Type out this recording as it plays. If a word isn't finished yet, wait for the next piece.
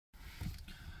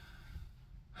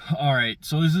All right,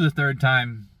 so this is the third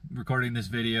time recording this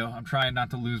video. I'm trying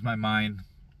not to lose my mind.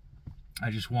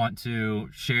 I just want to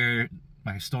share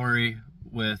my story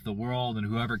with the world and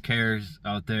whoever cares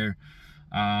out there,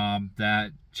 that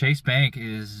Chase Bank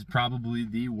is probably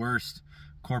the worst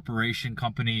corporation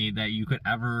company that you could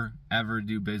ever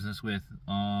do business with.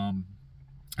 At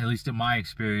least in my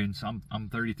experience. I'm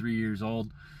 33 years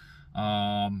old.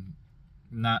 Not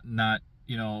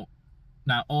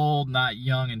not old, not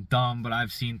young and dumb, but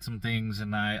I've seen some things,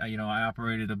 and I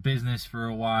operated a business for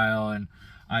a while, and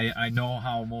I know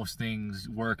how most things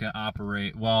work and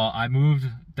operate. Well, I moved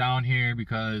down here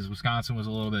because Wisconsin was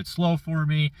a little bit slow for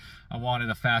me. I wanted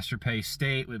a faster paced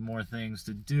state with more things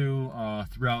to do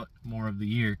throughout more of the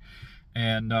year.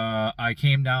 And I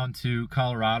came down to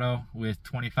Colorado with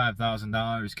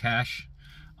 $25,000 cash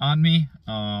on me.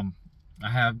 I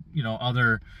have,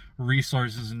 other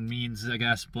resources and means, I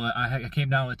guess, but I came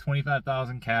down with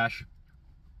 $25,000 cash,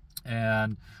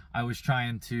 and I was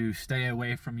trying to stay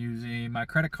away from using my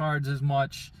credit cards as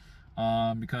much,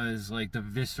 because like the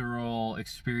visceral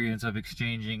experience of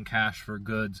exchanging cash for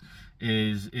goods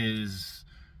is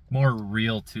more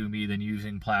real to me than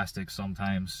using plastic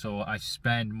sometimes. So I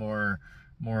spend more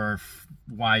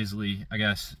wisely, I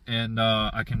guess, and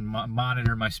I can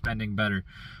monitor my spending better.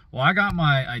 Well, I got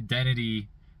my identity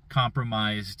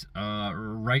compromised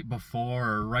right before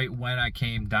or right when I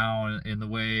came down, in the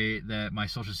way that my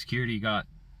Social Security got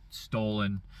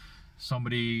stolen.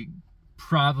 Somebody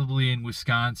probably in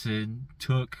Wisconsin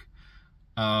took,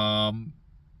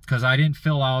 because I didn't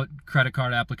fill out credit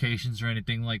card applications or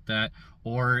anything like that,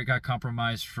 or it got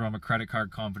compromised from a credit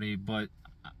card company, but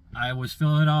I was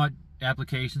filling out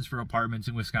applications for apartments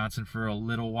in Wisconsin for a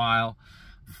little while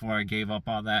before I gave up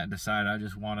on that and decided I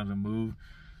just wanted to move.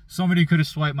 Somebody could have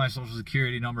swiped my Social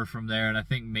Security number from there, and I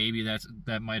think maybe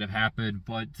that might have happened,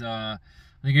 but I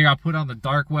think it got put on the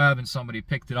dark web and somebody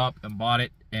picked it up and bought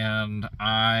it, and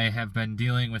I have been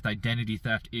dealing with identity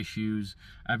theft issues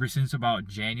ever since about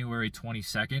January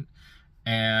 22nd,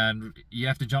 and you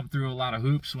have to jump through a lot of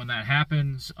hoops when that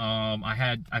happens.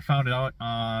 I found it out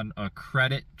on a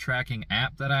credit tracking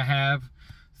app that I have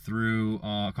through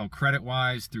called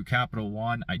CreditWise through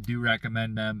pt.1. I do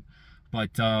recommend them,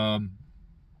 but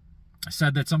I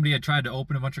said that somebody had tried to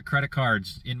open a bunch of credit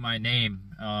cards in my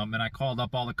name, and I called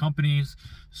up all the companies,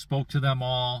 spoke to them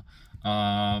all.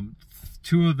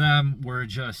 Two of them were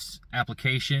just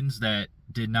applications that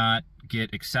did not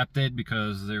get accepted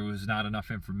because there was not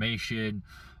enough information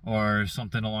or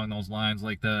something along those lines.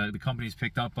 Like the companies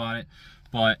picked up on it.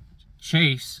 But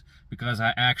Chase, because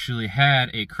I actually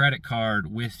had a credit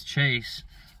card with Chase,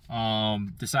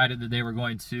 decided that they were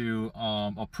going to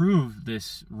approve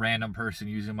this random person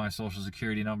using my Social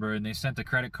Security number, and they sent the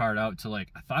credit card out to, like,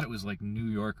 I thought it was like New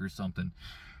York or something.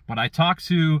 But I talked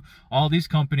to all these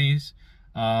companies,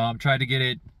 tried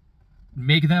to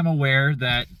make them aware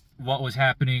that what was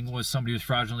happening was somebody was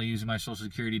fraudulently using my Social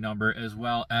Security number, as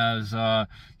well as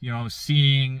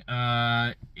seeing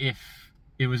if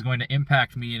it was going to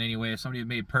impact me in any way if somebody had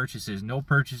made purchases. No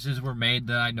purchases were made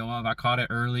that I know of. I caught it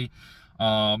early.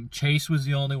 Chase was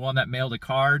the only one that mailed a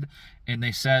card, and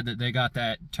they said that they got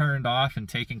that turned off and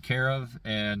taken care of,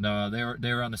 and they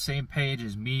were on the same page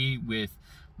as me with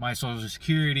my Social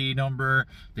Security number.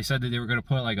 They said that they were going to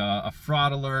put like a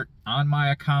fraud alert on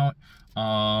my account,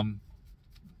 and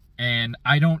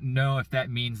I don't know if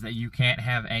that means that you can't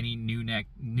have any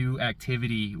new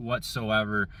activity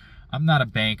whatsoever. I'm not a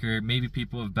banker. Maybe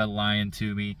people have been lying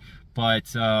to me,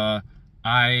 but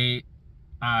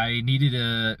I needed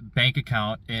a bank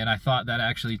account, and I thought that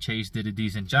actually Chase did a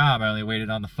decent job. I only waited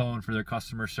on the phone for their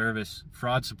customer service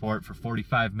fraud support for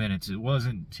 45 minutes. It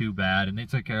wasn't too bad, and they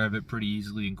took care of it pretty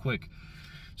easily and quick.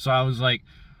 So I was like,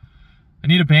 I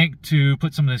need a bank to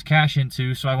put some of this cash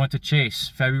into, so I went to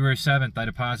Chase. February 7th, I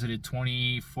deposited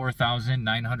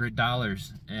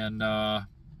 $24,900, and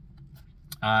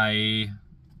I,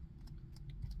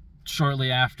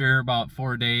 shortly after, about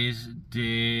 4 days,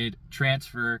 did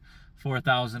transfer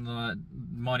 $4,000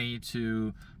 money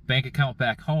to bank account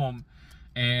back home,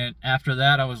 and after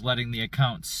that I was letting the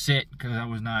account sit because I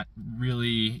was not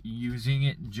really using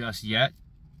it just yet.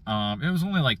 It was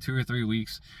only like 2 or 3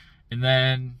 weeks, and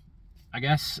then I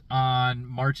guess on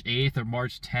March 8th or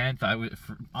March 10th,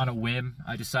 on a whim,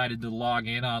 I decided to log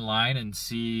in online and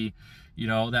see,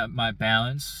 that my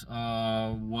balance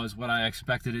was what I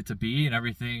expected it to be, and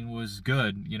everything was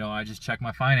good. I just check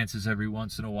my finances every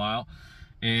once in a while,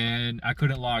 and I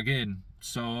couldn't log in.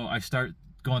 So I start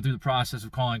going through the process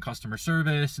of calling customer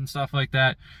service and stuff like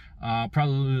that.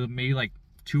 Probably maybe like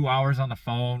 2 hours on the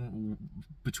phone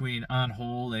between on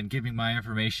hold and giving my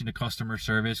information to customer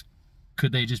service.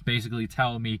 could they just basically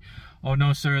tell me, oh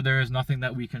no sir, there is nothing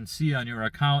that we can see on your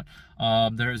account,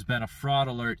 there has been a fraud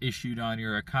alert issued on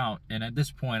your account. And at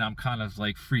this point I'm kind of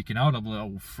like freaking out. I'm like,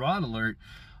 oh, fraud alert,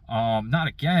 not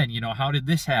again, you know, how did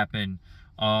this happen?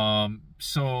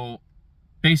 So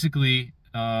basically,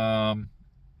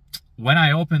 when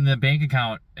I opened the bank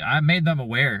account, I made them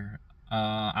aware.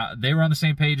 They were on the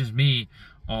same page as me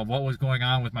of what was going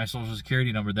on with my social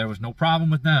security number. There was no problem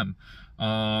with them.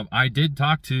 I did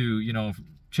talk to, you know,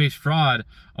 Chase Fraud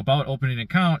about opening an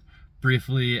account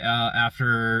briefly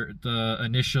after the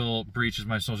initial breach of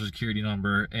my social security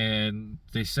number, and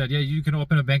they said, yeah, you can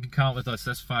open a bank account with us,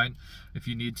 that's fine if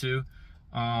you need to.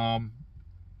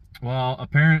 Well,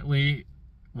 apparently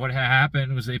what had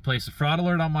happened was they placed a fraud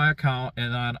alert on my account,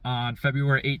 and on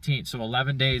February 18th, so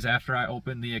 11 days after I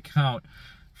opened the account,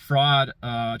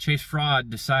 Chase Fraud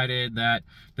decided that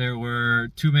there were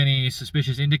too many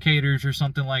suspicious indicators or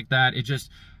something like that. It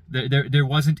just, there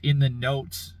wasn't in the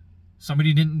notes.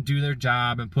 Somebody didn't do their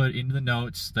job and put into the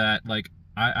notes that, like,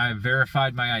 I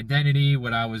verified my identity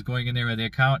when I was going in there with the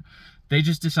account. They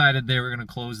just decided they were going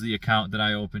to close the account that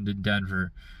I opened in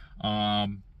Denver.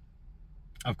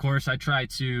 Of course, I tried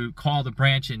to call the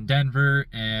branch in Denver,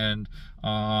 and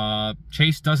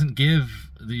Chase doesn't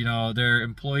give, you know, their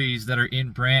employees that are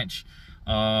in branch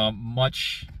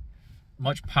much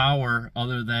power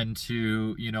other than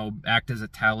to, you know, act as a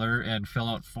teller and fill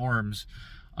out forms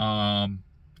and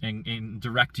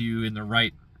direct you in the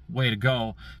right way to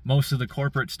go. Most of the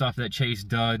corporate stuff that Chase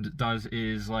does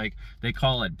is, like, they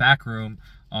call it backroom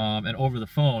and over the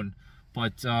phone.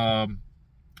 But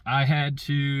I had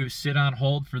to sit on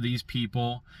hold for these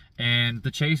people, and the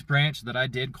Chase branch that I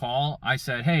did call, I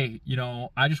said, hey, you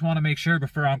know, I just want to make sure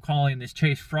before I'm calling this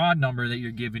Chase Fraud number that you're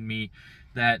giving me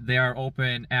that they are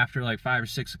open after like 5 or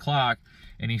 6 o'clock.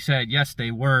 And he said, yes,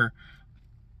 they were.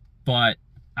 But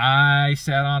I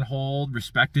sat on hold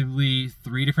respectively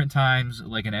 3 different times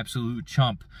like an absolute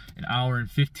chump. An hour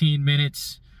and 15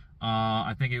 minutes.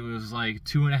 I think it was like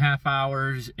 2.5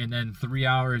 hours, and then 3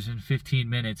 hours and 15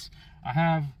 minutes. I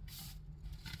have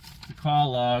the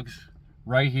call logs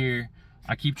right here.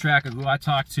 I keep track of who I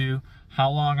talked to,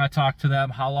 how long I talked to them,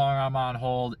 how long I'm on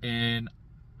hold, and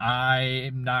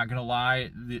I'm not gonna lie,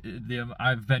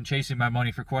 I've been chasing my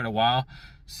money for quite a while.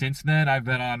 Since then, I've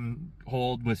been on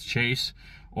hold with Chase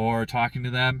or talking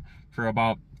to them for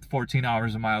about 14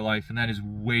 hours of my life, and that is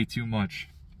way too much.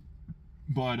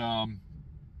 But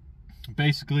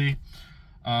basically,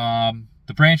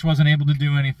 the branch wasn't able to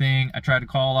do anything. I tried to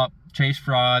call up Chase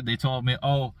Fraud. They told me,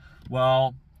 oh,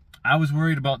 well, I was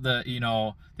worried about the, you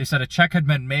know, they said a check had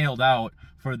been mailed out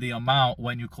for the amount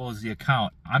when you close the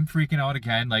account. I'm freaking out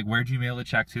again. Like, where'd you mail the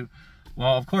check to?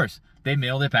 Well, of course, they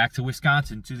mailed it back to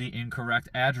Wisconsin to the incorrect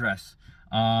address.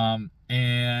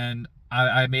 And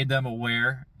I made them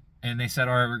aware, and they said,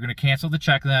 all right, we're going to cancel the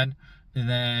check then. And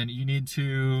then you need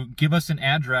to give us an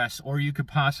address, or you could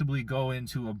possibly go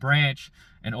into a branch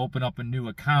and open up a new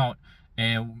account.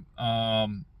 And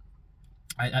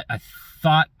I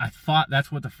thought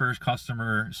that's what the first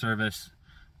customer service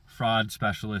fraud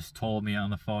specialist told me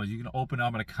on the phone. You can open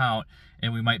up an account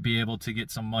and we might be able to get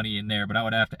some money in there, but I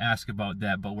would have to ask about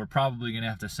that, but we're probably gonna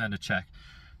have to send a check.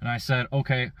 And I said,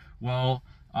 okay, well,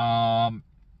 I'll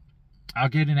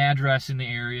get an address in the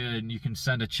area and you can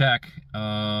send a check.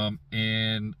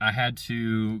 And I had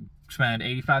to spend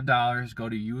 $85, go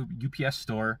to UPS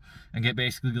store and get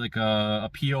basically like a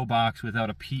P.O. box without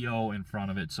a P.O. in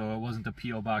front of it. So it wasn't the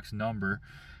P.O. box number.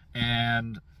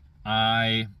 And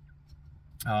I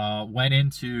went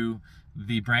into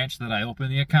the branch that I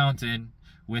opened the account in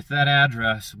with that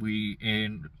address.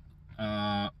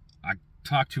 I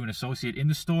talked to an associate in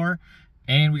the store,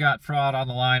 and we got Fraud on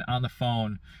the line on the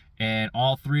phone. And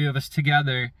all 3 of us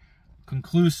together,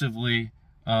 conclusively,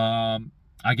 I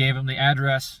gave them the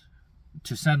address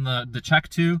to send the check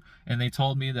to, and they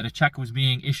told me that a check was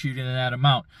being issued in that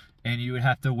amount, and you would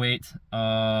have to wait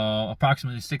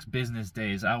approximately 6 business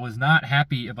days. I was not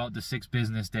happy about the 6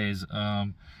 business days,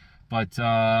 but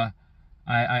I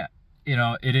you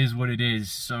know, it is what it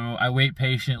is. So I wait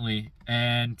patiently,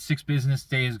 and 6 business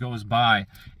days goes by.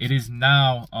 It is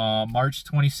now March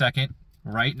 22nd,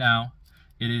 right now.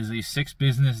 It is a 6th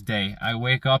business day. I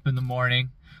wake up in the morning,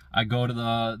 I go to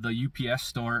the UPS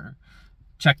store,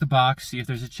 check the box, see if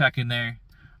there's a check in there.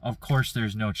 Of course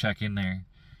there's no check in there.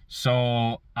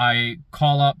 So I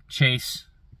call up Chase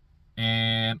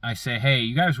and I say, hey,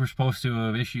 you guys were supposed to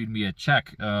have issued me a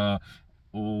check.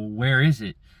 Where is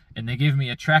it? And they give me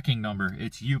a tracking number.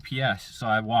 It's UPS. So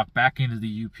I walk back into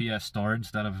the UPS store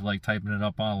instead of like typing it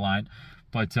up online.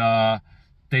 But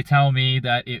they tell me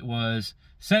that it was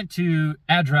sent to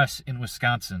address in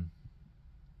Wisconsin.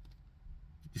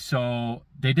 So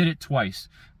they did it twice.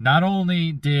 Not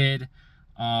only did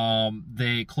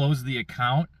they close the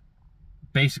account,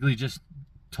 basically just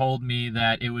told me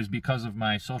that it was because of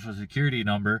my social security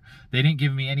number. They didn't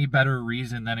give me any better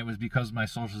reason than it was because of my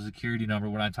social security number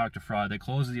when I talked to fraud. They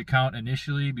closed the account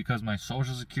initially because of my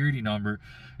social security number,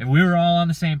 and we were all on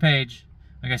the same page.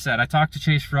 Like I said, I talked to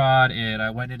Chase Fraud, and I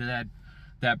went into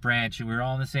that branch, and we were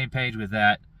all on the same page with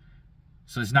that.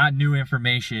 So it's not new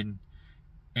information,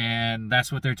 and that's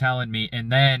what they're telling me.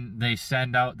 And then they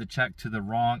send out the check to the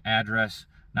wrong address,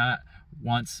 not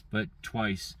once, but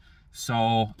twice.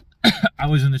 So I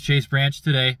was in the Chase branch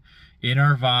today in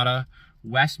Arvada,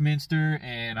 Westminster,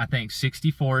 and I think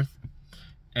 64th.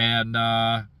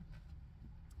 And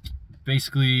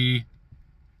basically,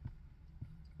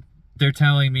 they're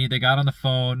telling me they got on the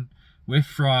phone with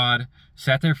fraud,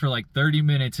 sat there for like 30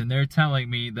 minutes, and they're telling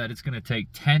me that it's going to take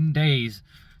 10 days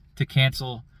to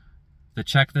cancel the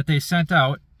check that they sent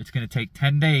out. It's going to take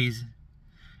 10 days.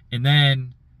 And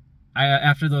then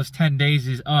after those 10 days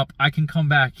is up, I can come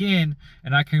back in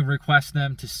and I can request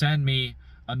them to send me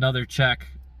another check,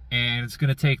 and it's going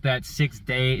to take that 6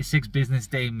 business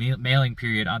day mailing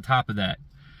period on top of that.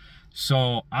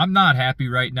 So I'm not happy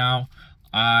right now.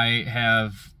 I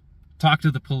have talked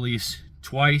to the police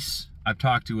twice. I've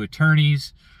talked to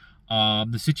attorneys.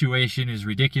 The situation is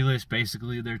ridiculous.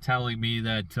 Basically, they're telling me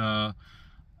that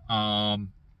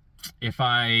if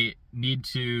I need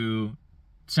to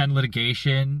send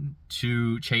litigation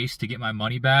to Chase to get my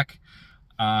money back,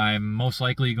 I'm most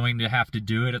likely going to have to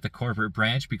do it at the corporate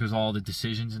branch, because all the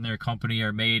decisions in their company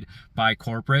are made by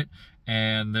corporate,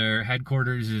 and their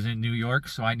headquarters is in New York.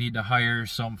 So I need to hire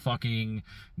some fucking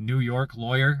New York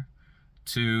lawyer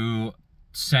to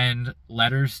send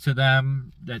letters to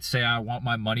them that say I want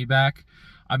my money back.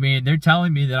 I mean, they're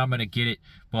telling me that I'm going to get it,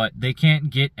 but they can't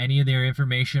get any of their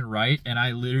information right. And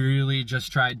I literally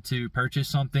just tried to purchase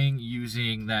something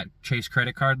using that Chase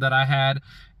credit card that I had,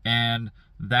 and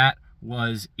that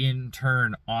was in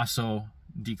turn also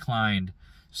declined.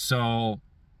 So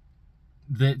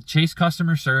the Chase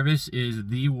customer service is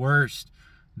the worst.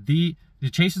 The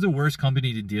Chase is the worst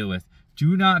company to deal with.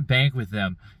 Do not bank with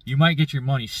them. You might get your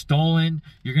money stolen.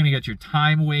 You're going to get your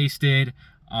time wasted.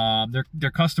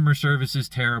 Their customer service is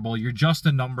terrible. You're just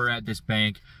a number at this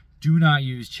bank. Do not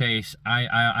use Chase.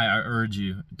 I urge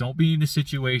you. Don't be in a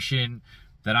situation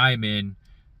that I'm in,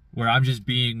 where I'm just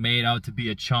being made out to be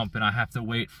a chump, and I have to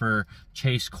wait for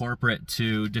Chase corporate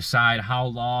to decide how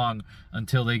long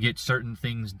until they get certain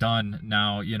things done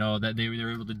now, you know, that they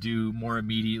were able to do more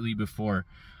immediately before.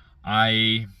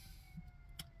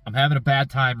 I'm having a bad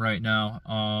time right now.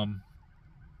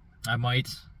 I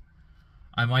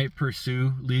might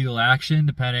pursue legal action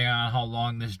depending on how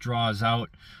long this draws out.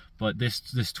 But this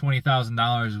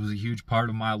 $20,000 was a huge part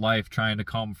of my life, trying to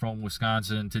come from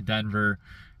Wisconsin to Denver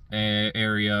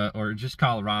area, or just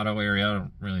Colorado area. I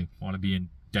don't really want to be in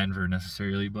Denver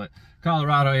necessarily, but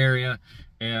Colorado area,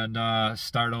 and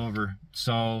start over.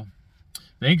 So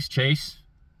thanks, Chase.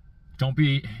 Don't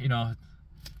be, you know,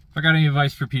 if I got any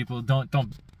advice for people, don't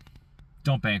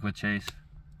bank with Chase.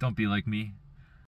 Don't be like me.